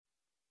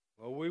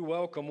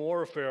welcome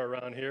warfare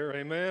around here.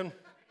 Amen?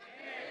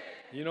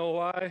 You know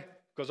why?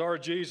 Because our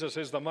Jesus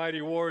is the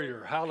mighty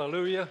warrior.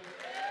 Hallelujah.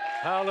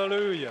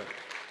 Hallelujah.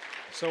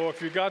 So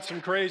if you got some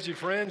crazy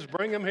friends,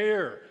 bring them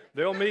here.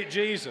 They'll meet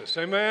Jesus.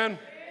 Amen?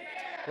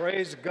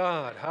 Praise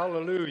God.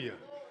 Hallelujah.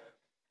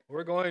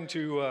 We're going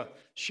to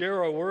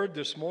share a word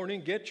this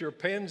morning. Get your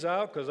pens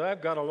out because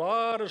I've got a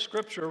lot of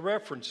scripture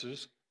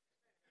references.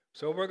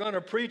 So we're going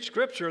to preach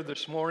scripture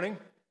this morning.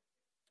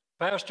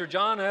 Pastor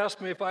John asked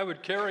me if I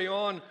would carry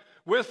on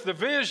with the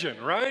vision,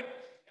 right?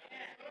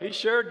 He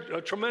shared a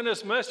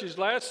tremendous message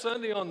last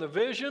Sunday on the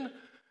vision,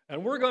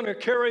 and we're going to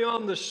carry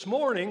on this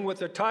morning with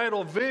the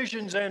title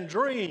Visions and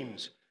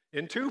Dreams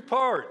in two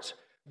parts.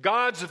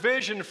 God's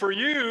vision for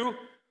you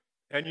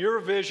and your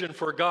vision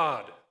for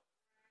God.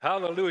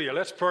 Hallelujah.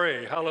 Let's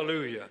pray.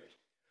 Hallelujah.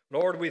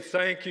 Lord, we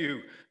thank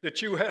you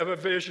that you have a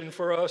vision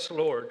for us,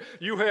 Lord.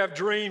 You have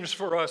dreams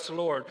for us,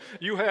 Lord.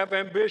 You have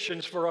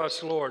ambitions for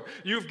us, Lord.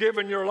 You've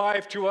given your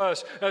life to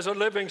us as a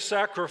living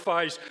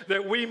sacrifice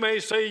that we may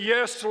say,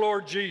 yes,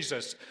 Lord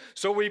Jesus.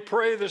 So we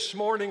pray this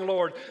morning,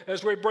 Lord,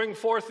 as we bring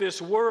forth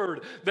this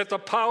word, that the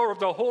power of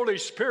the Holy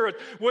Spirit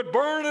would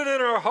burn it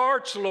in our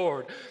hearts,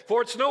 Lord.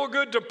 For it's no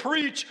good to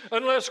preach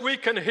unless we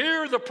can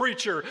hear the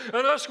preacher,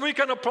 unless we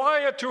can apply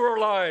it to our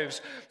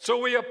lives. So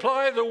we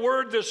apply the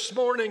word this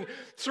morning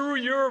through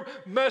your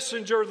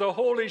messenger, the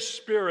Holy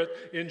Spirit.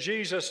 In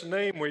Jesus'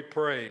 name we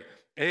pray.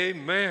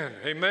 Amen.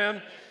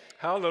 Amen.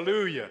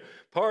 Hallelujah.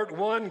 Part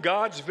one,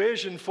 God's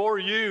vision for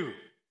you.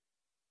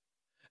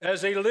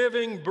 As a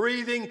living,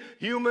 breathing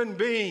human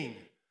being,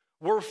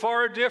 we're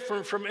far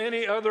different from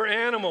any other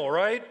animal,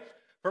 right?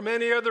 From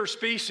any other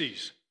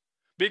species.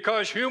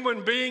 Because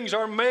human beings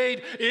are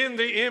made in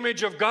the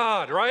image of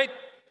God, right?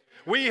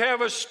 We have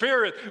a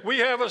spirit. We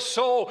have a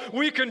soul.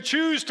 We can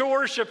choose to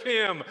worship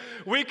Him.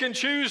 We can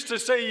choose to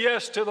say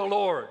yes to the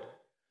Lord.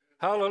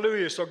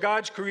 Hallelujah. So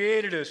God's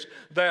created us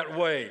that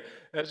way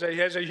as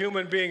a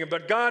human being.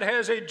 But God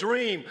has a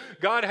dream.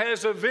 God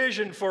has a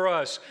vision for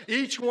us,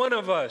 each one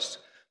of us.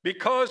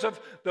 Because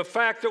of the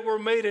fact that we're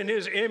made in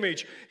His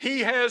image, He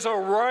has a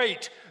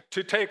right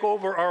to take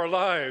over our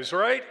lives,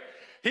 right?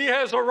 He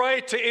has a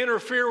right to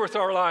interfere with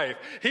our life.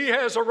 He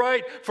has a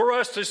right for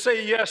us to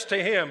say yes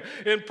to Him.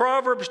 In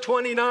Proverbs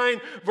 29,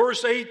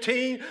 verse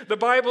 18, the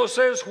Bible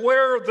says,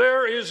 where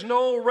there is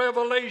no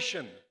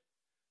revelation.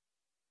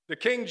 The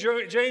King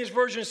James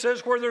Version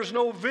says, where there's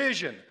no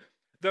vision,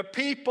 the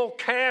people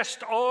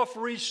cast off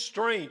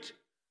restraint,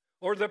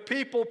 or the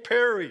people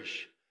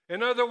perish.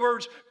 In other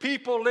words,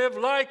 people live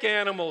like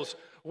animals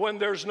when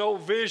there's no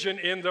vision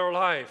in their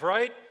life,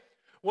 right?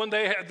 When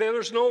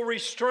there's no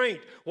restraint.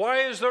 Why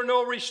is there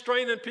no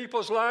restraint in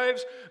people's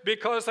lives?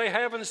 Because they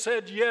haven't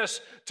said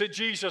yes to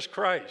Jesus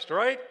Christ,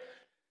 right?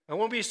 And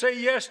when we say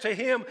yes to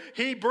Him,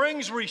 He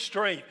brings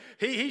restraint.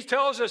 He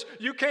tells us,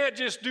 you can't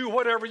just do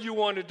whatever you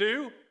want to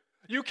do.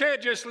 You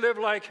can't just live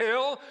like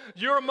hell.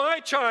 You're my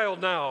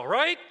child now,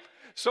 right?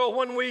 So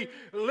when we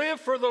live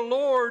for the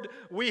Lord,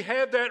 we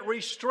have that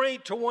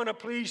restraint to want to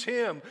please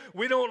Him.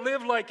 We don't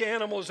live like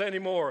animals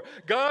anymore.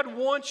 God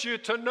wants you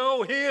to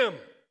know Him.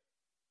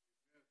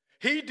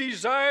 He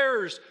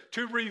desires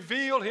to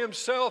reveal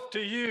Himself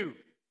to you.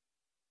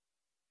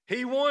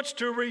 He wants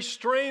to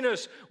restrain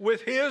us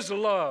with His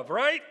love,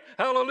 right?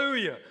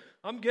 Hallelujah.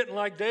 I'm getting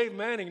like Dave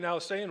Manning now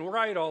saying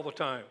right all the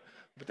time.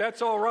 But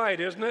that's all right,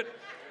 isn't it?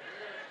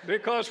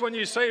 Because when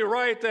you say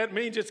right, that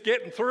means it's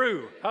getting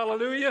through.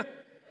 Hallelujah.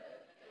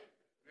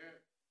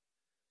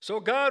 So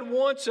God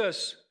wants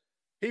us.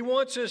 He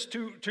wants us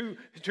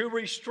to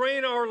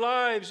restrain our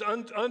lives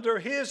under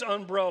His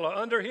umbrella,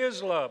 under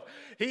His love.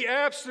 He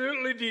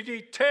absolutely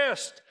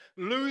detests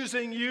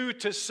losing you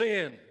to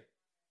sin.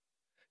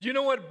 You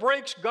know what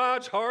breaks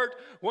God's heart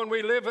when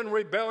we live in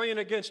rebellion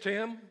against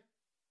Him?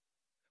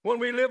 When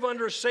we live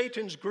under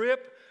Satan's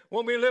grip,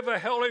 when we live a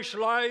hellish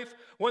life,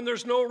 when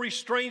there's no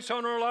restraints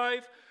on our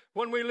life,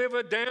 when we live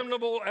a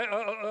damnable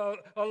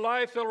a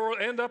life that will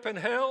end up in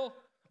hell.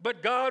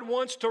 But God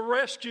wants to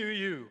rescue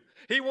you.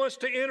 He wants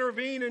to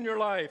intervene in your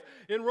life.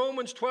 In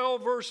Romans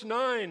 12, verse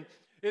 9,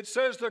 it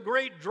says the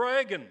great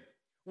dragon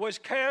was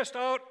cast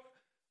out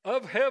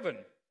of heaven,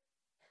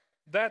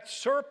 that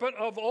serpent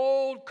of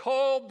old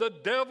called the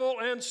devil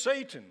and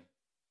Satan,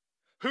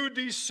 who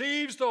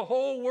deceives the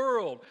whole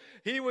world.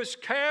 He was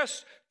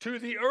cast to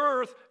the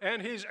earth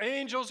and his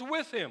angels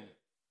with him.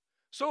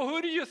 So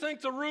who do you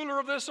think the ruler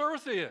of this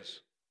earth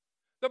is?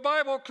 The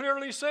Bible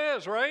clearly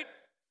says, right?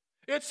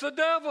 It's the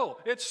devil,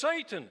 it's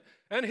Satan,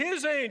 and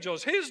his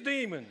angels, his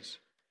demons.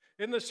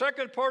 In the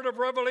second part of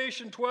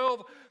Revelation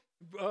 12,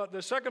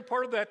 the second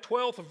part of that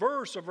 12th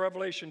verse of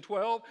Revelation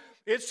 12,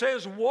 it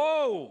says,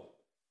 woe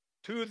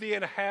to the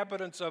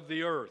inhabitants of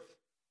the earth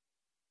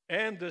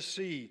and the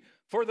sea,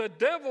 for the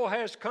devil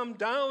has come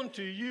down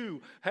to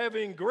you,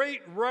 having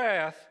great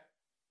wrath,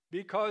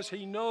 because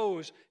he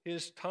knows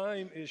his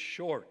time is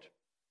short.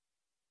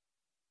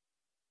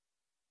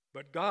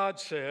 But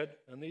God said,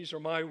 and these are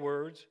my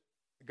words,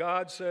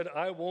 God said,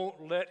 I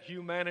won't let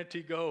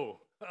humanity go.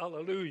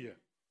 Hallelujah.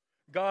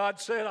 God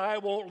said, I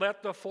won't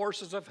let the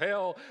forces of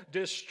hell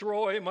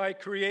destroy my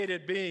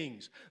created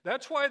beings.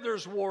 That's why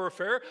there's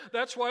warfare.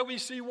 That's why we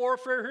see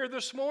warfare here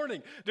this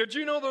morning. Did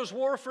you know there's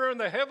warfare in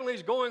the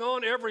heavenlies going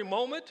on every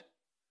moment?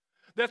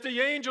 That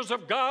the angels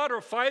of God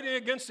are fighting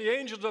against the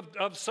angels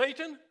of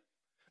Satan?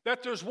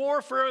 That there's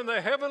warfare in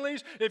the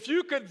heavenlies? If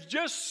you could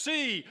just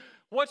see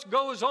what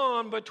goes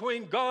on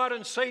between God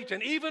and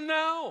Satan, even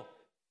now.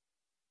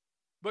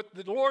 But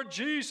the Lord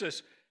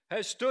Jesus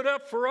has stood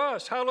up for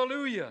us.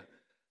 Hallelujah.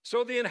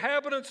 So the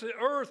inhabitants of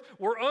the earth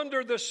were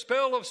under the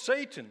spell of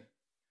Satan.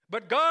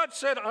 But God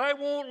said, I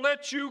won't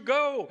let you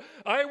go.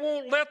 I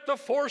won't let the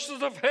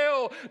forces of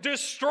hell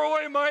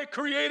destroy my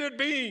created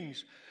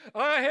beings.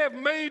 I have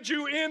made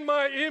you in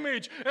my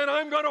image, and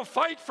I'm going to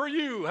fight for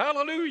you.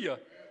 Hallelujah.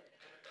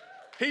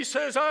 He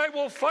says, I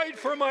will fight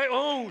for my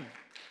own.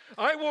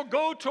 I will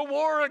go to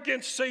war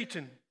against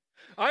Satan.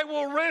 I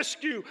will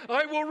rescue.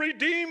 I will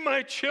redeem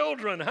my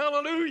children.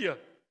 Hallelujah.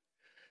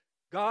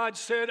 God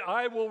said,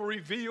 I will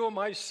reveal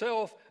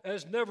myself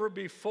as never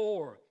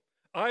before.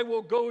 I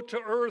will go to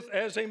earth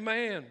as a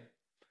man.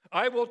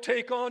 I will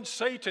take on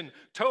Satan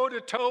toe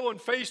to toe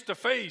and face to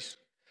face.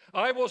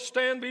 I will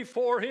stand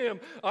before him.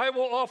 I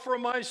will offer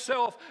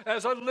myself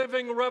as a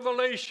living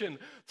revelation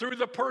through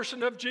the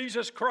person of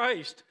Jesus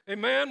Christ.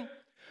 Amen?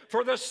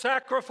 For the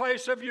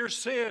sacrifice of your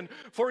sin,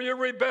 for your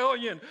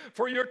rebellion,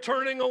 for your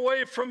turning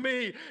away from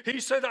me. He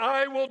said,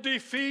 I will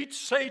defeat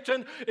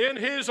Satan in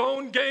his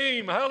own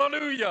game.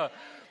 Hallelujah.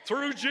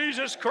 Through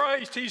Jesus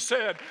Christ, he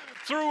said,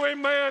 through a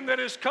man that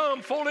has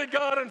come, fully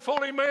God and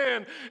fully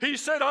man. He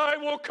said, I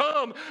will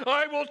come.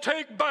 I will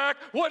take back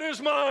what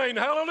is mine.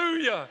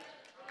 Hallelujah.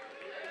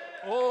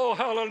 Oh,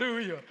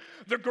 hallelujah.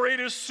 The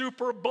greatest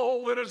Super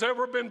Bowl that has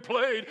ever been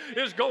played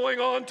is going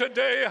on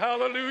today,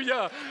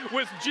 hallelujah,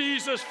 with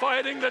Jesus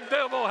fighting the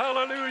devil,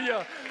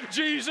 hallelujah.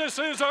 Jesus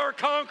is our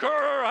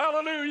conqueror,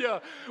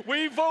 hallelujah.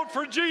 We vote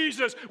for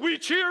Jesus. We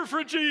cheer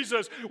for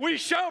Jesus. We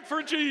shout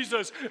for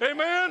Jesus,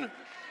 amen,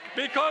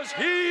 because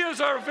he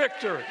is our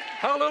victor,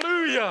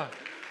 hallelujah.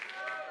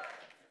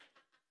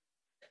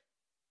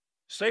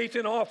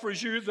 Satan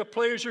offers you the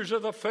pleasures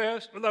of the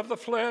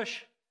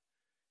flesh.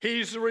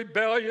 He's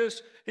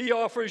rebellious. He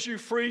offers you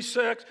free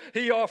sex.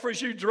 He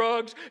offers you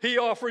drugs. He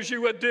offers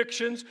you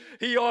addictions.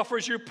 He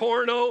offers you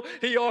porno.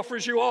 He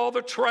offers you all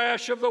the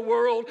trash of the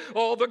world,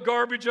 all the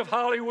garbage of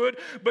Hollywood.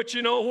 But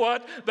you know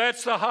what?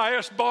 That's the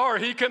highest bar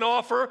he can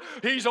offer.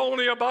 He's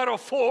only about a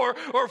 4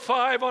 or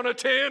 5 on a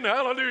 10.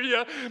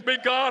 Hallelujah.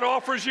 But God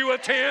offers you a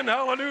 10.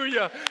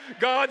 Hallelujah.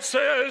 God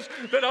says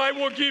that I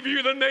will give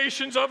you the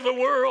nations of the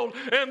world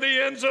and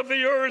the ends of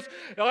the earth.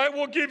 I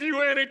will give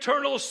you an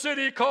eternal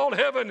city called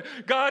heaven.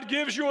 God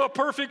gives you a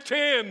perfect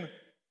 10.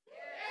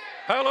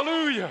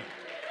 Hallelujah.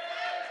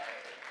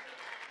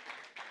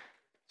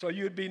 So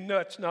you'd be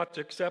nuts not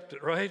to accept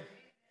it, right?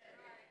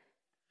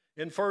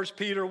 In 1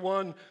 Peter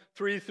 1,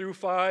 3 through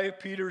 5,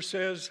 Peter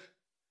says,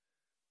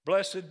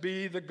 Blessed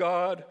be the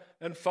God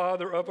and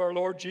Father of our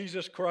Lord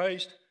Jesus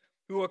Christ,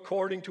 who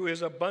according to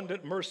his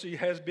abundant mercy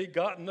has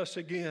begotten us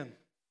again.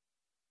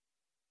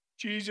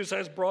 Jesus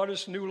has brought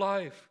us new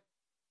life.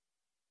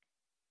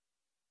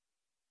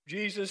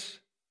 Jesus,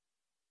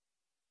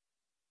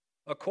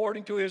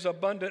 according to his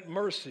abundant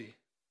mercy,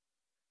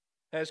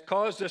 has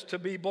caused us to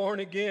be born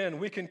again.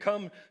 We can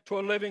come to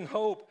a living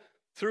hope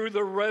through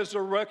the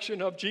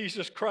resurrection of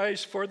Jesus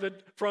Christ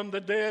from the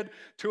dead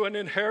to an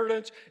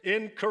inheritance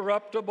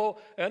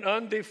incorruptible and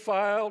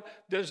undefiled,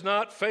 does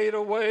not fade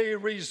away,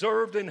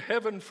 reserved in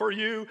heaven for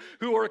you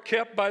who are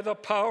kept by the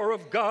power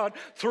of God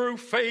through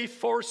faith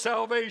for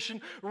salvation,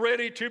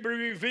 ready to be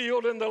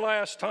revealed in the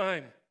last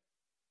time.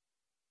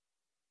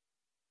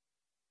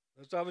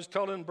 As I was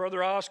telling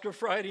Brother Oscar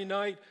Friday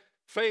night,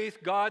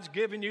 faith, God's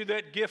given you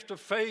that gift of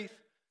faith.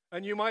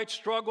 And you might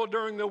struggle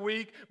during the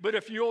week, but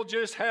if you'll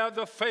just have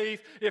the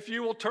faith, if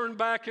you will turn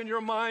back in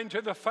your mind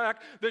to the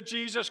fact that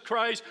Jesus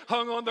Christ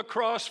hung on the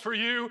cross for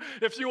you,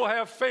 if you will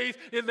have faith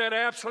in that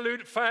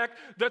absolute fact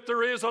that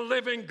there is a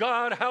living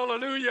God,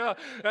 hallelujah,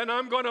 and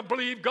I'm going to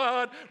believe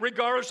God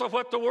regardless of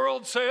what the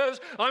world says.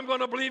 I'm going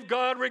to believe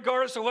God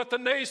regardless of what the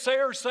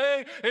naysayers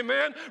say,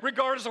 amen,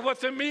 regardless of what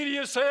the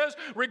media says,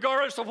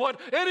 regardless of what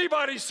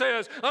anybody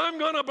says. I'm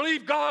going to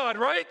believe God,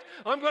 right?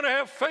 I'm going to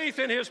have faith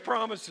in his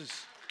promises.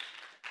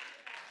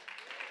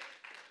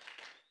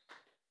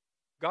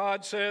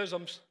 God says,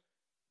 I'm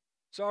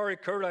sorry,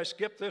 Kurt, I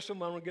skipped this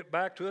one. I'm going to get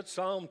back to it.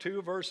 Psalm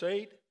 2, verse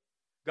 8.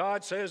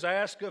 God says,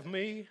 ask of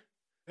me,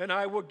 and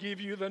I will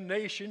give you the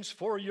nations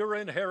for your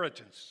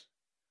inheritance,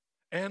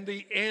 and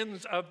the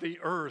ends of the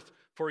earth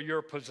for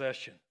your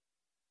possession.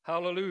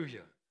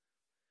 Hallelujah.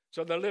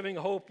 So the living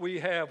hope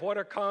we have, what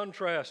a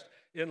contrast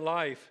in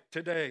life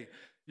today.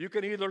 You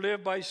can either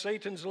live by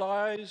Satan's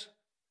lies,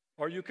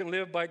 or you can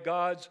live by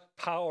God's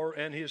power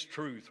and his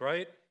truth,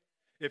 right?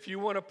 If you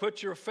want to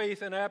put your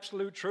faith in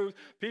absolute truth,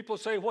 people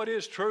say, what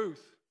is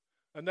truth?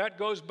 And that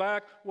goes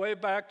back, way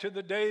back to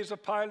the days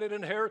of Pilate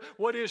and Herod.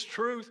 What is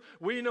truth?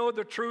 We know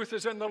the truth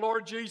is in the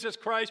Lord Jesus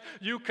Christ.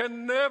 You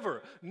can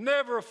never,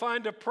 never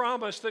find a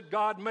promise that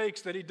God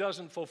makes that he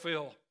doesn't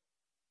fulfill.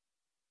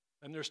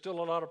 And there's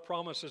still a lot of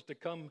promises to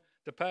come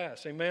to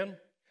pass. Amen?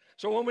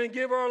 So when we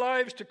give our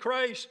lives to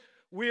Christ,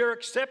 we are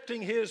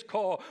accepting His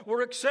call.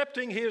 We're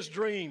accepting His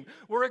dream.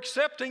 We're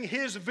accepting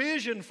His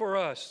vision for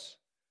us.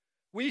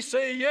 We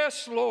say,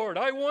 yes, Lord,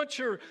 I want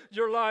your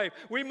life.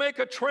 We make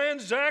a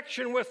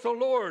transaction with the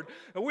Lord.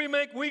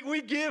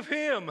 We give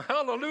Him,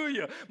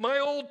 hallelujah, my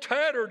old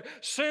tattered,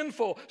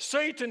 sinful,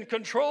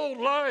 Satan-controlled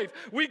life.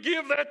 We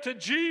give that to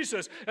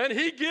Jesus, and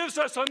He gives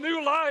us a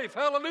new life,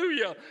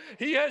 hallelujah.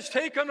 He has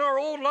taken our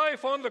old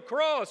life on the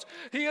cross.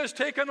 He has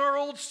taken our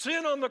old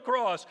sin on the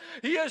cross.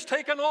 He has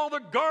taken all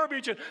the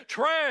garbage and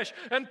trash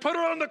and put it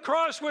on the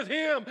cross with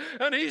Him.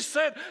 And He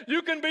said,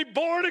 you can be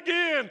born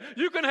again.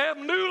 You can have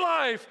new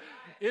life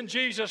in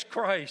Jesus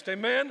Christ.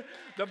 Amen?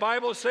 The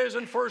Bible says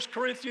in 1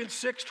 Corinthians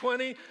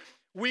 6:20,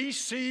 we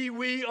see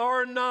we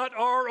are not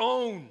our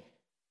own.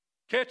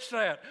 Catch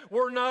that.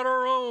 We're not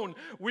our own.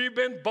 We've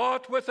been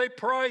bought with a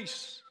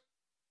price.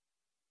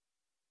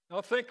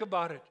 Now think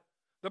about it.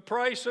 The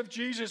price of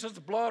Jesus'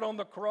 blood on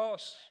the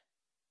cross.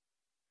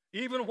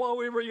 Even while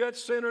we were yet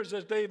sinners,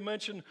 as Dave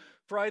mentioned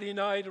Friday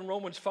night in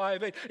Romans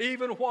 5:8,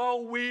 even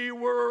while we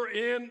were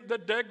in the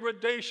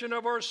degradation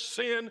of our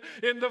sin,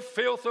 in the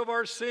filth of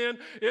our sin,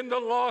 in the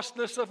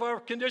lostness of our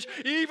condition,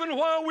 even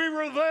while we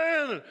were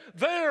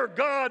there,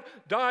 God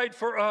died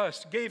for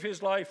us, gave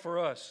His life for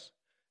us,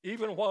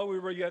 even while we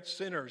were yet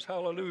sinners.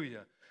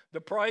 Hallelujah.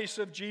 The price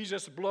of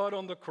Jesus' blood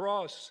on the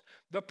cross,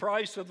 the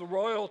price of the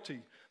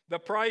royalty, the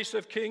price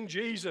of King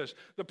Jesus,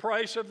 the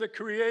price of the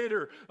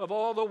Creator of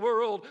all the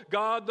world,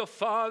 God the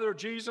Father,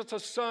 Jesus the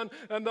Son,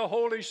 and the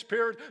Holy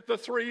Spirit, the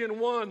three in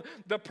one.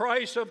 The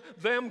price of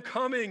them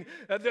coming,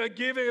 the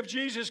giving of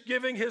Jesus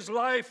giving His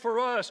life for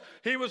us.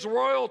 He was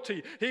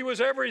royalty. He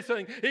was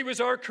everything. He was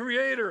our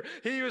Creator.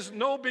 He is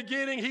no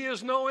beginning. He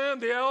is no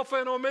end, the Alpha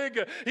and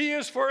Omega. He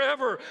is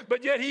forever.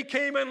 But yet He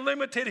came and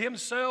limited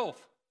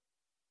Himself.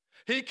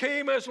 He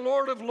came as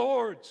Lord of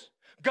Lords.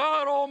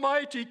 God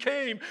Almighty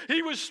came.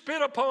 He was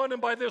spit upon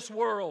by this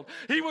world.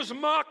 He was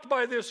mocked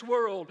by this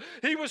world.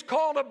 He was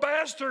called a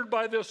bastard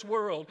by this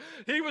world.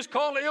 He was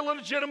called an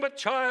illegitimate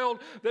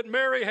child, that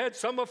Mary had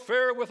some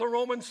affair with a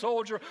Roman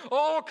soldier.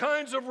 All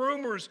kinds of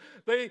rumors.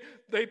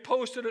 They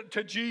posted it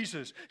to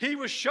Jesus. He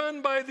was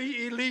shunned by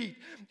the elite.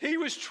 He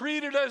was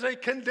treated as a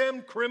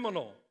condemned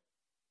criminal.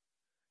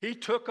 He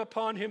took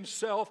upon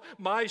Himself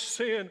my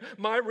sin,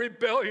 my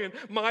rebellion,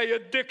 my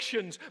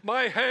addictions,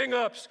 my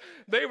hang-ups.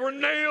 They were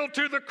nailed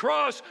to the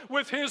cross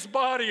with His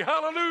body.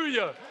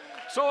 Hallelujah.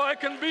 So I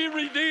can be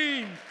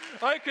redeemed.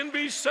 I can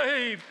be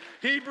saved.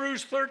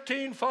 Hebrews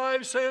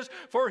 13:5 says,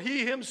 for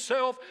He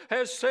Himself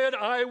has said,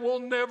 I will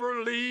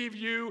never leave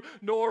you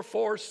nor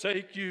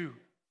forsake you.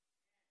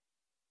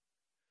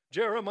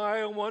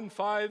 Jeremiah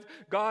 1:5,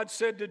 God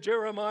said to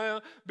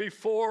Jeremiah,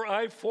 before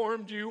I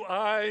formed you,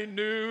 I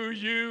knew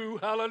you.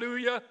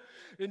 Hallelujah.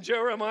 In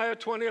Jeremiah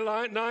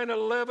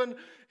 29:11,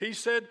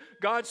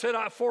 God said,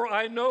 for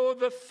I know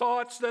the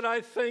thoughts that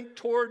I think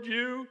toward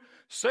you,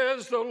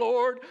 says the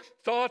Lord,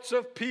 thoughts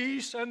of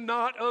peace and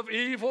not of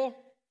evil,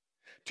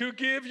 to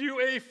give you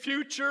a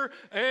future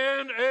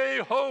and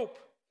a hope.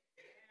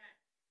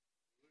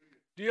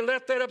 Do you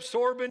let that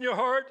absorb in your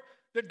heart?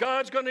 That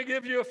God's going to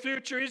give you a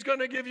future. He's going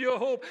to give you a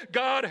hope.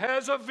 God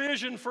has a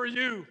vision for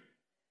you.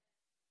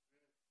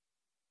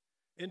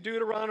 In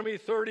Deuteronomy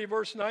 30,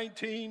 verse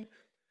 19,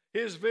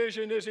 His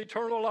vision is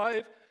eternal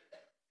life.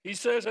 He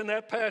says in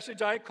that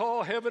passage, I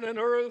call heaven and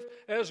earth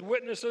as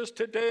witnesses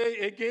today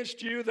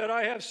against you that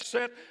I have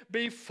set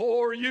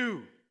before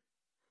you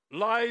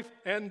life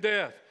and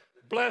death,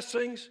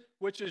 blessings,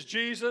 which is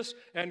Jesus,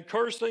 and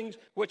cursings,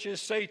 which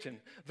is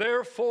Satan.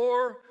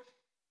 Therefore,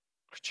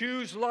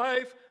 choose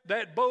life,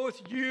 that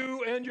both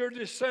you and your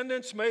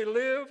descendants may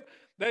live,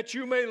 that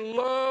you may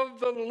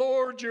love the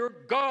Lord your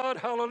God,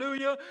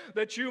 hallelujah,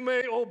 that you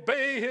may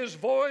obey His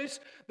voice,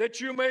 that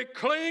you may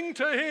cling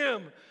to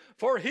Him,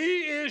 for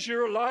He is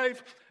your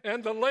life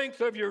and the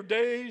length of your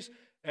days,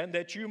 and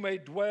that you may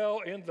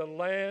dwell in the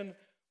land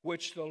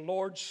which the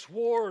Lord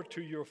swore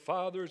to your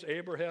fathers,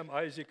 Abraham,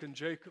 Isaac, and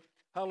Jacob.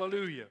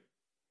 Hallelujah.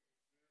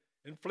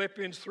 In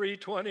Philippians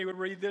 3:20, we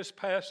read this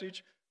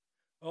passage.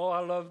 Oh, I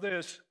love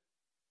this.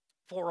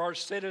 For our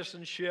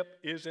citizenship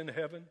is in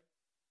heaven,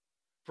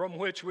 from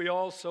which we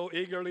also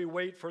eagerly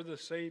wait for the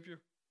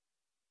Savior,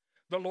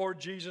 the Lord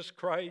Jesus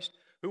Christ,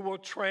 who will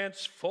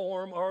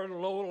transform our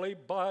lowly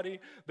body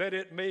that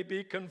it may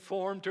be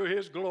conformed to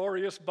His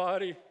glorious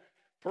body.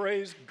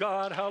 Praise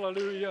God,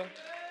 hallelujah.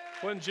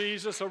 When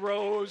Jesus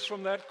arose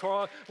from that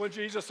cross, when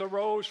Jesus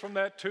arose from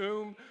that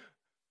tomb,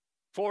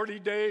 40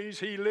 days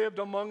He lived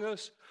among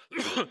us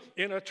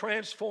in a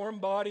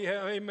transformed body,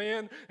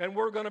 amen, and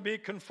we're going to be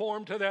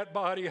conformed to that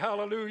body,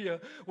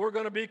 hallelujah. We're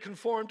going to be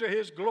conformed to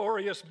His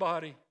glorious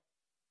body.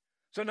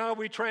 So now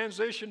we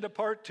transition to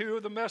part 2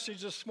 of the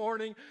message this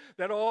morning,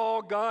 that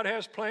all God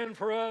has planned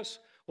for us.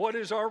 What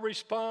is our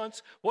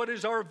response? What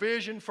is our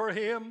vision for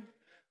Him?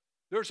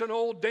 There's an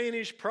old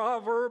Danish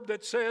proverb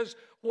that says,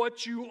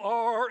 what you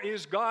are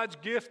is God's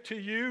gift to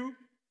you,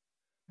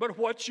 but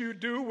what you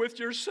do with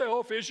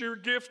yourself is your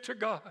gift to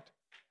God.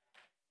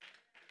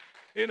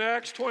 In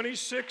Acts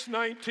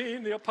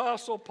 26:19, the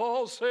Apostle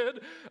Paul said,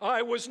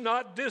 I was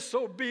not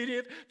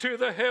disobedient to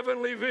the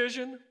heavenly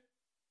vision.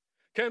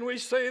 Can we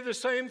say the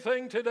same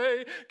thing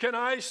today? Can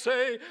I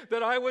say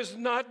that I was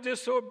not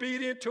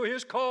disobedient to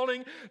his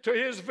calling, to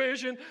his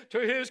vision,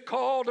 to his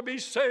call to be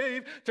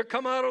saved, to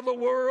come out of the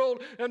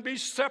world and be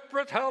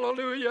separate,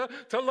 hallelujah,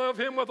 to love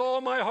him with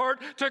all my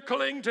heart, to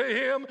cling to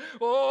him?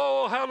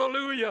 Oh,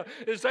 hallelujah.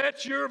 Is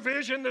that your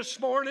vision this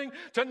morning,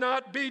 to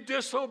not be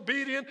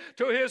disobedient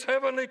to his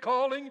heavenly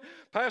calling?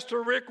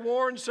 Pastor Rick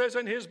Warren says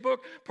in his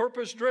book,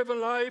 Purpose Driven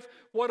Life,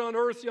 what on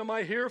earth am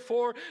I here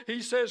for?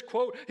 He says,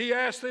 quote, he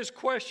asked this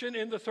question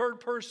in the third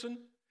person.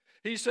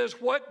 He says,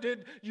 what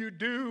did you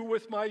do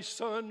with my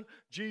son,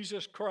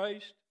 Jesus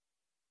Christ?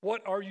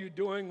 What are you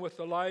doing with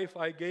the life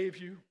I gave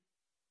you?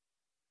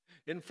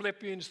 In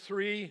Philippians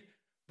 3,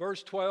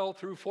 verse 12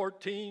 through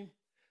 14,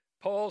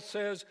 Paul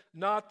says,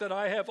 not that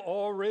I have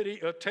already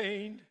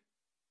attained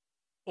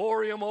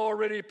or am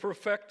already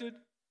perfected,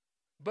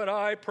 but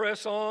I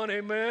press on,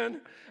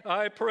 amen.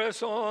 I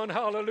press on,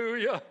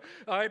 hallelujah.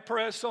 I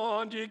press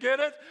on. Do you get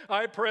it?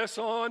 I press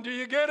on. Do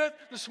you get it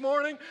this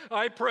morning?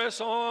 I press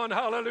on,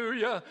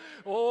 hallelujah.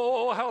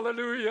 Oh,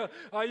 hallelujah.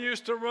 I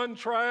used to run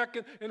track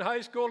in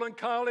high school and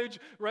college,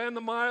 ran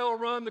the mile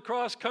run, the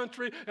cross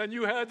country, and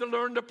you had to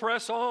learn to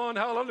press on,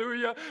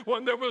 hallelujah.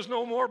 When there was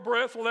no more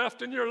breath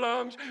left in your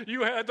lungs,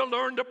 you had to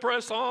learn to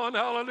press on,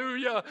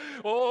 hallelujah.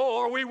 Oh,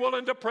 are we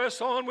willing to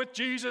press on with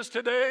Jesus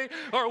today?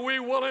 Are we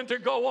willing to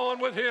go on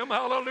with him,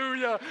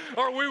 hallelujah?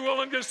 Are we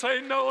willing to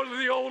say no to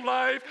the old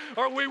life?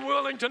 Are we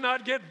willing to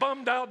not get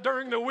bummed out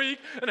during the week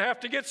and have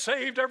to get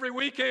saved every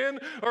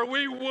weekend? Are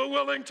we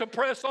willing to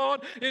press on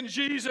in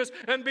Jesus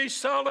and be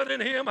solid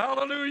in him,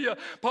 hallelujah?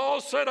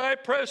 Paul said, I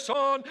press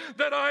on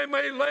that I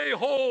may lay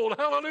hold,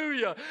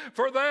 hallelujah,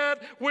 for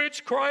that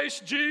which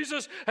Christ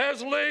Jesus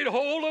has laid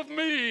hold of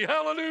me,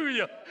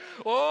 hallelujah.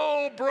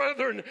 Oh,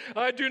 brethren,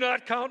 I do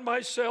not count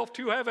myself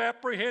to have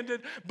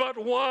apprehended, but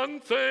one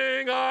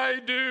thing I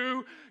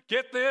do.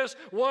 Get this,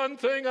 one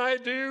thing I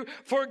do,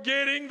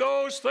 forgetting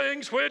those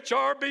things which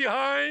are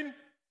behind.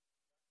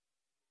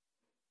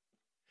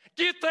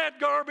 Get that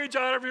garbage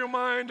out of your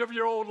mind of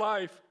your old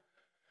life.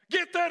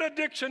 Get that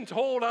addiction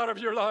hold out of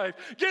your life.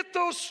 Get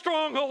those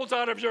strongholds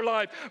out of your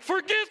life.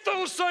 Forget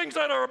those things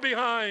that are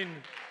behind.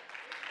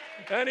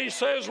 And he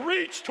says,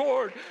 reach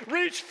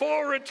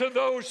forward to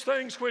those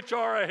things which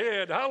are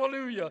ahead.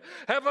 Hallelujah.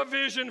 Have a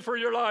vision for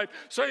your life.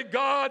 Say,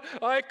 God,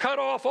 I cut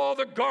off all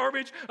the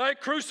garbage. I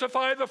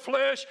crucify the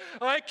flesh.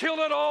 I kill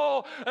it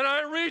all. And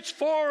I reach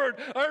forward.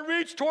 I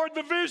reach toward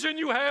the vision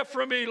you have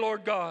for me,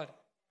 Lord God.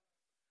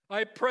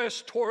 I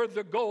press toward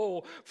the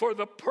goal for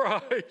the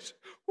prize.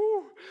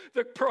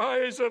 The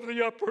prize of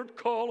the upward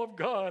call of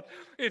God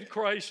in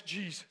Christ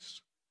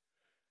Jesus.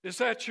 Is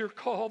that your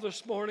call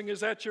this morning? Is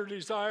that your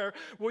desire?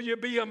 Will you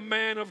be a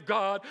man of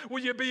God?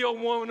 Will you be a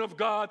woman of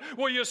God?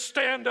 Will you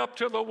stand up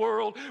to the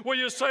world? Will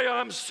you say,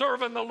 I'm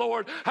serving the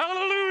Lord?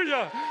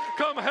 Hallelujah!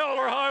 Come hell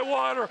or high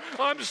water,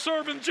 I'm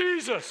serving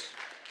Jesus.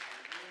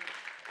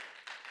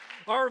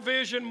 Our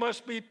vision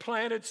must be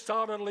planted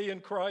solidly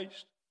in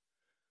Christ.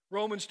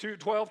 Romans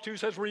 12:2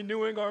 says,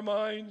 renewing our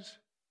minds,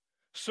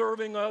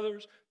 serving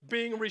others,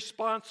 being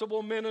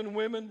responsible men and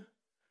women.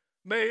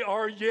 May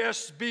our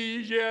yes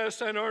be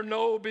yes and our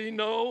no be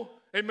no.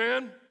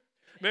 Amen?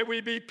 May we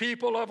be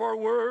people of our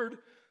word.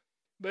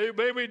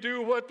 May we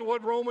do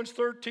what Romans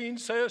 13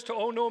 says, to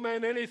owe no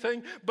man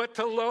anything but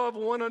to love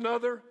one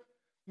another.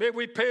 May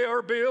we pay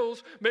our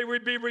bills. May we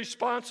be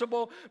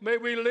responsible. May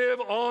we live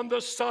on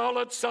the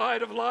solid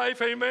side of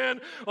life.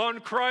 Amen? On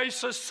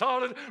Christ, a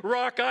solid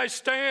rock I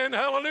stand.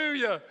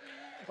 Hallelujah.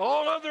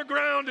 All other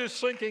ground is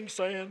sinking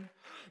sand.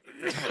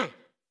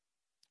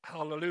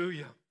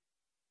 Hallelujah.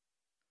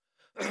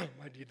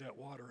 I need that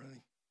water,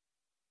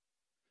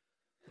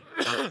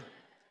 honey.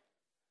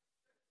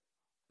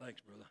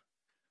 Thanks, brother.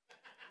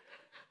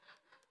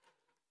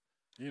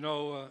 You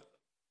know,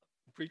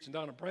 preaching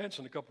down in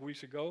Branson a couple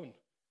weeks ago, and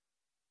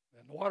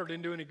the water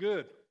didn't do any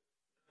good.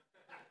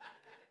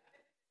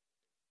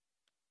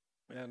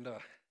 And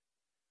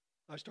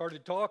I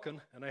started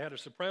talking, and I had a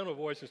soprano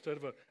voice instead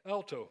of an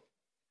alto.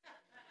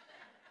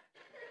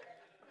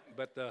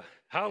 But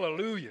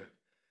hallelujah,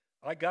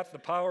 I got the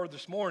power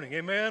this morning.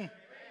 Amen?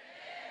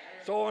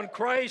 So on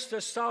Christ,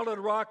 a solid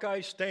rock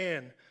I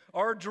stand.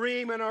 Our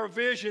dream and our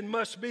vision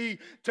must be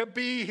to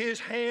be his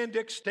hand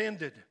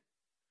extended,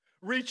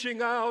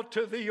 reaching out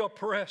to the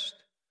oppressed.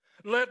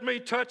 Let me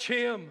touch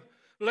him.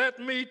 Let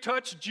me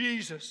touch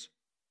Jesus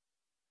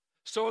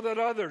so that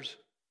others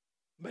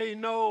may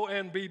know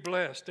and be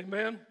blessed.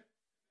 Amen?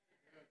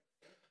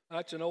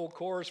 That's an old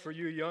chorus for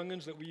you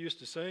youngins that we used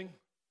to sing.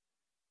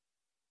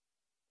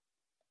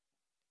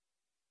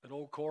 An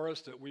old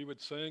chorus that we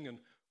would sing and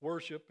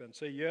worship and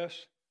say,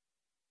 yes,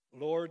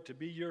 Lord, to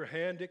be your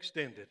hand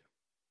extended,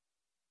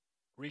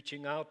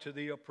 reaching out to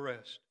the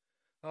oppressed.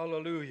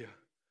 Hallelujah.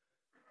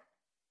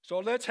 So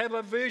let's have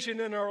a vision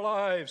in our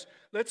lives.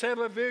 Let's have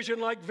a vision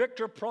like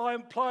Victor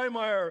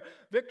Plymire.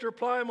 Victor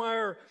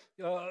Plymire,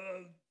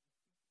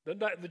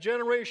 the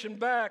generation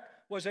back,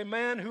 was a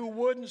man who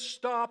wouldn't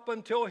stop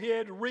until he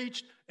had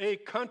reached a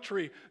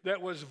country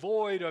that was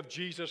void of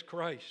Jesus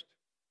Christ.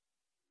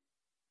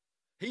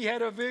 He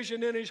had a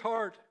vision in his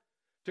heart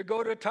to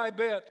go to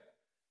Tibet.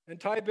 And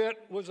Tibet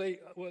was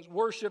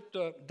worshipped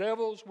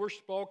devils,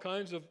 worshipped all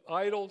kinds of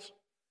idols,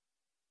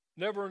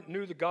 never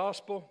knew the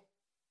gospel,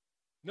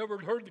 never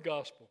heard the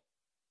gospel.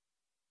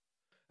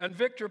 And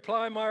Victor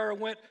Plymire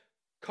went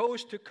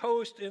coast to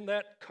coast in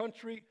that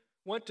country,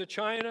 went to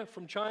China,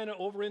 from China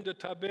over into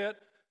Tibet,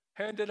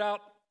 handed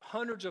out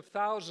hundreds of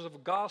thousands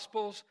of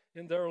gospels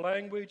in their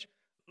language,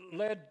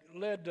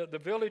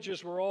 the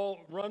villages were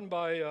all run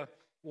by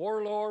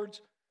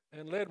warlords,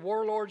 and led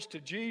warlords to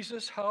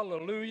Jesus,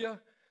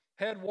 hallelujah.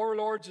 Had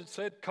warlords that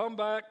said, come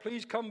back,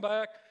 please come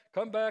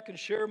back and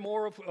share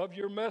more of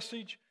your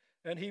message.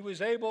 And he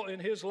was able in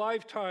his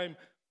lifetime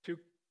to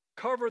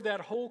cover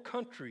that whole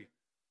country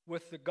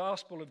with the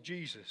gospel of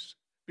Jesus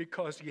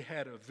because he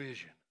had a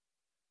vision.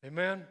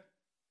 Amen?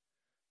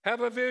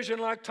 Have a vision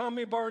like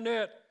Tommy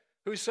Barnett,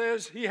 who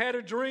says he had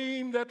a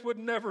dream that would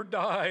never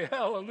die.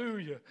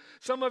 Hallelujah.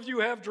 Some of you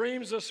have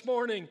dreams this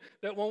morning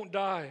that won't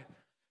die.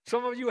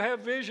 Some of you have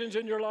visions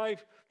in your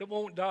life that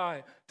won't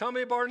die.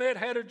 Tommy Barnett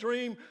had a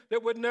dream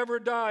that would never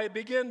die. It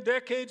began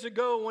decades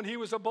ago when he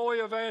was a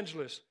boy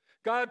evangelist.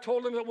 God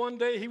told him that one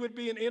day he would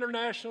be an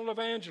international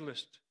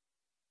evangelist.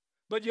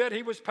 But yet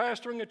he was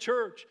pastoring a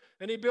church,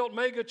 and he built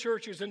mega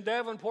churches in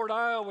Davenport,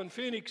 Iowa, and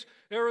Phoenix,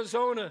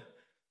 Arizona.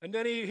 And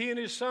then he and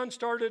his son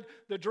started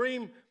the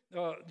Dream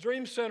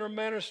Center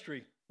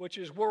ministry, which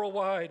is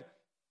worldwide.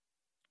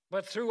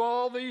 But through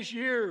all these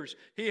years,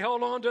 he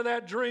held on to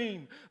that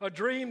dream, a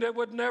dream that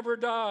would never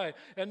die.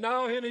 And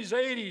now in his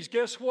 80s,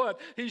 guess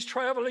what? He's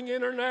traveling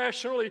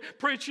internationally,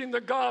 preaching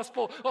the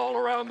gospel all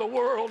around the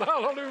world.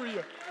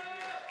 Hallelujah.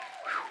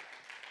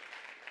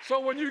 So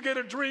when you get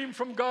a dream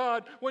from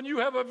God, when you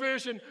have a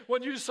vision,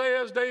 when you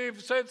say, as Dave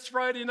said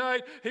Friday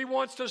night, he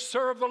wants to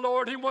serve the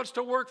Lord, he wants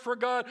to work for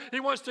God, he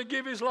wants to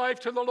give his life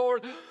to the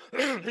Lord,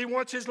 he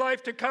wants his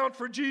life to count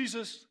for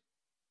Jesus.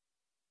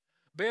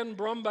 Ben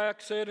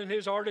Brumbach said in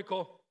his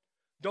article,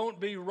 don't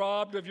be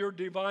robbed of your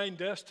divine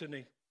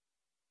destiny.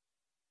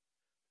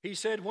 He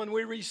said, when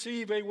we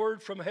receive a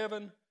word from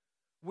heaven,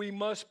 we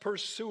must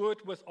pursue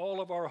it with all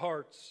of our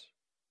hearts.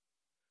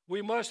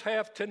 We must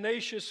have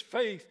tenacious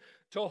faith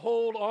to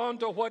hold on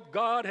to what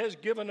God has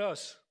given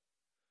us.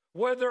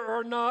 Whether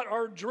or not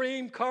our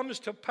dream comes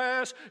to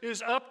pass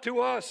is up to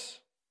us.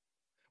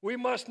 We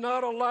must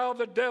not allow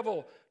the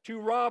devil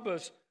to rob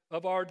us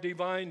of our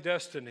divine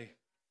destiny,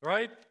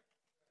 right?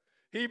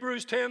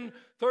 Hebrews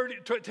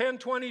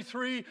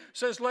 10:23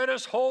 says, let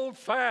us hold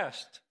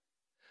fast.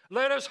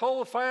 Let us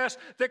hold fast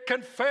the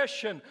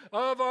confession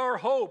of our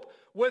hope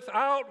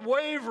without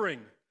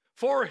wavering,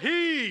 for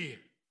he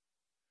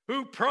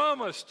who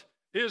promised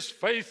is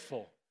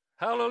faithful.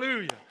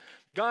 Hallelujah.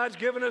 God's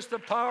given us the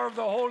power of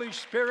the Holy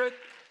Spirit.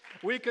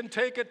 We can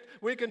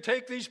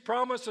take these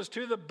promises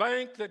to the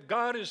bank that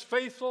God is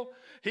faithful.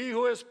 He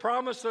who has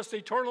promised us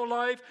eternal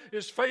life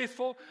is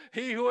faithful.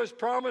 He who has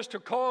promised to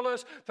call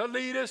us, to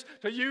lead us,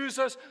 to use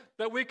us,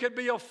 that we could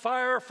be a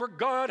fire for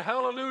God.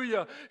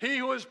 Hallelujah. He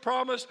who has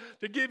promised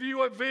to give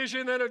you a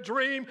vision and a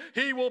dream,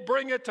 he will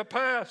bring it to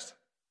pass.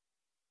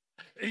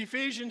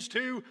 Ephesians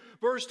 2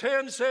 verse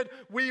 10 said,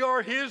 we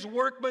are his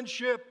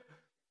workmanship,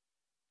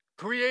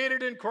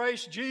 created in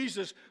Christ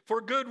Jesus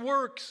for good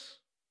works,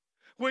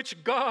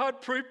 which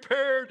God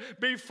prepared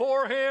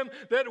beforehand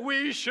that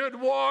we should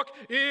walk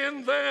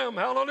in them.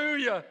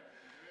 Hallelujah.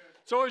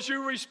 So as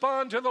you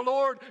respond to the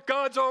Lord,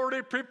 God's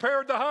already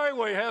prepared the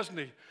highway, hasn't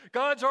he?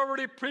 God's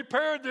already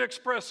prepared the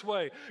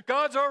expressway.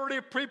 God's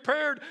already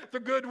prepared the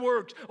good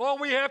works. All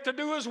we have to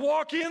do is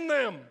walk in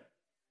them.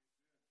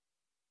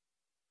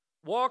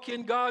 Walk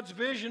in God's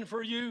vision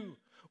for you.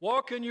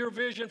 Walk in your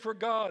vision for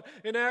God.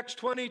 In Acts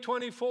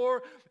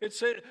 20:24,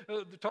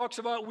 it talks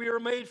about we are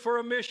made for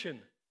a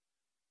mission.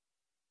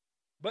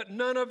 But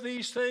none of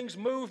these things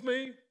move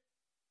me,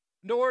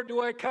 nor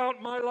do I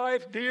count my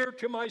life dear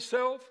to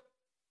myself,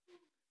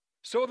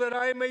 so that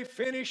I may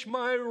finish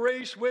my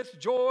race with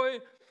joy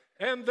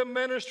and the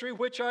ministry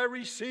which I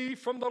received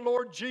from the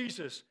Lord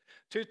Jesus,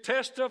 to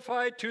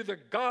testify to the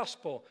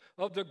gospel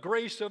of the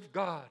grace of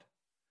God.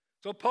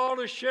 So Paul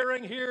is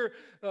sharing here,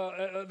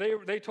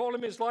 they told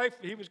him his life,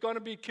 he was going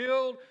to be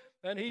killed,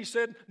 and he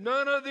said,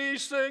 none of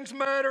these things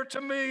matter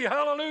to me.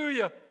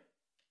 Hallelujah.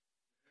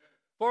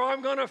 For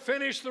I'm going to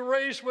finish the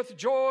race with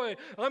joy.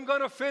 I'm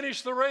going to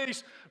finish the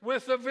race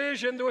with the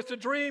vision, with the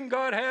dream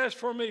God has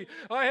for me.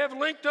 I have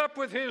linked up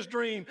with his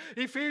dream.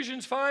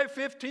 Ephesians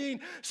 5:15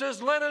 says,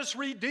 let us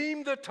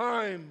redeem the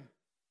time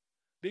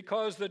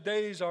because the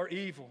days are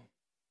evil.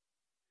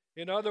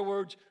 In other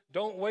words,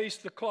 don't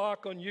waste the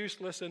clock on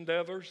useless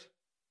endeavors.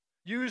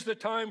 Use the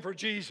time for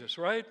Jesus,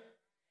 right?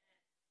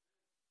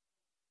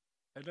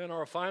 And then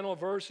our final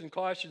verse in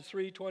Colossians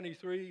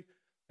 3:23,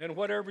 and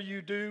whatever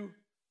you do,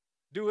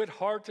 do it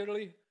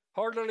heartily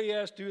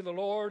as to the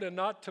Lord and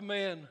not to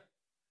men,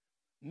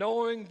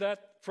 knowing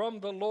that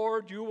from the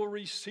Lord you will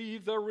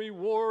receive the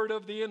reward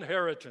of the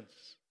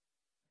inheritance.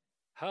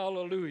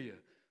 Hallelujah.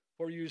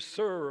 for you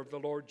serve the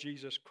Lord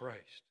Jesus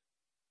Christ.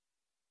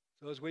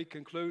 So as we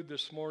conclude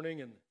this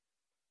morning and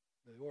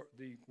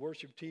the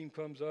worship team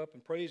comes up,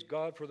 and praise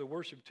God for the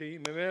worship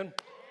team. Amen.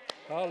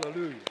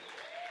 Hallelujah.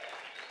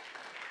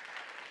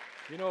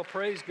 You know,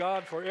 praise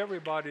God for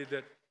everybody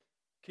that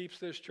keeps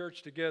this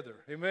church together.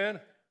 Amen.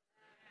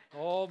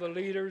 All the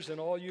leaders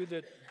and all you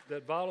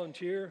that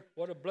volunteer,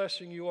 what a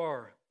blessing you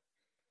are.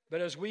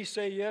 But as we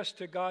say yes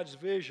to God's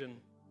vision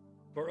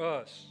for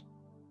us,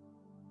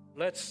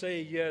 let's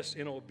say yes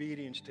in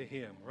obedience to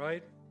Him,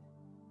 right?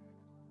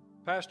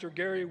 Pastor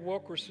Gary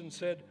Wilkerson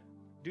said,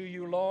 do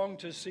you long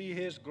to see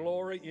His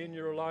glory in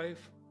your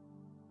life?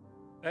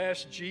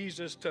 Ask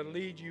Jesus to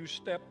lead you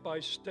step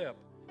by step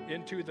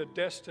into the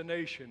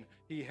destination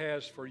He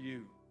has for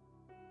you.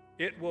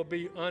 It will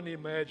be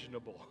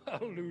unimaginable.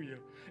 Hallelujah.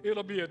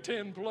 It'll be a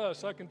 10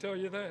 plus, I can tell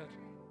you that.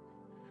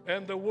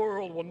 And the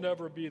world will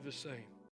never be the same.